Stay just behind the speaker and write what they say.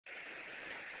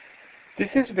This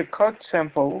is the code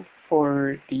sample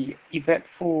for the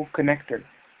Eventful connector.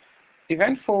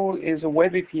 Eventful is a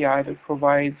web API that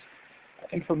provides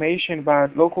information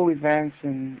about local events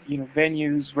and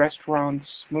venues, restaurants,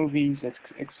 movies,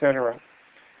 etc.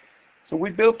 So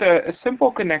we built a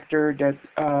simple connector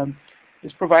that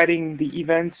is providing the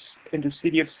events in the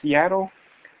city of Seattle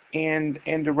and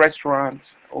the restaurants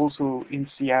also in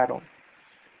Seattle.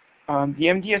 The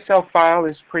MDSL file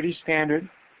is pretty standard.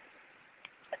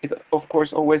 It, of course,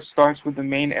 always starts with the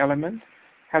main element,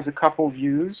 has a couple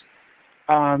views.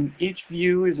 Each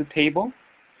view is a table.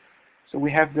 So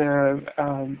we have the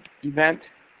event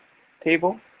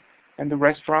table and the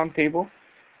restaurant table,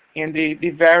 and they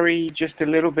vary just a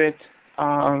little bit.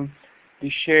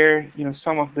 They share,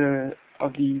 some of the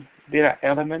data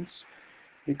elements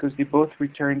because they both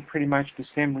return pretty much the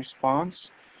same response,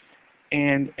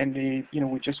 and they,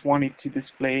 we just wanted to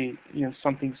display,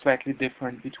 something slightly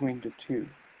different between the two.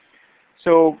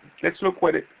 So let's look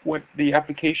what the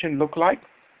application looked like.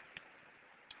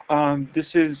 This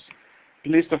is the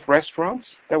list of restaurants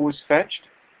that was fetched.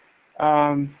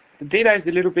 The data is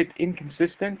a little bit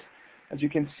inconsistent. As you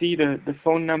can see, the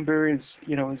phone number is,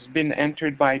 has been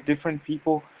entered by different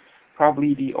people,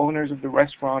 probably the owners of the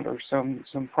restaurant or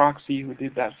some proxy who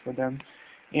did that for them.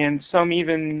 And some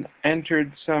even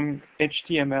entered some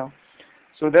HTML.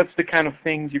 So that's the kind of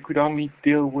things you could only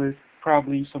deal with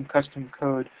probably some custom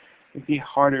code. It'd be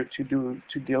harder to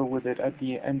deal with it at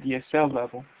the MDSL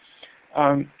level.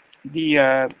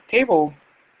 The table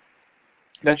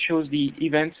that shows the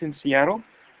events in Seattle,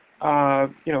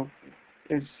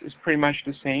 is pretty much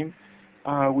the same.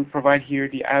 We provide here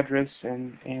the address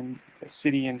and the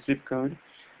city and zip code,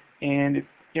 and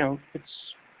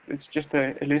it's just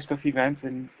a list of events,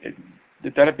 and the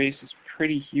database is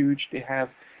pretty huge. They have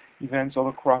events all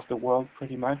across the world,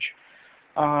 pretty much.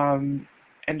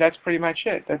 And that's pretty much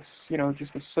it. That's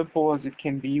just as simple as it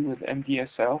can be with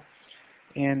MDSL.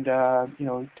 And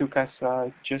it took us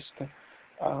just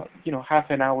half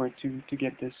an hour to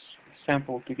get this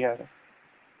sample together.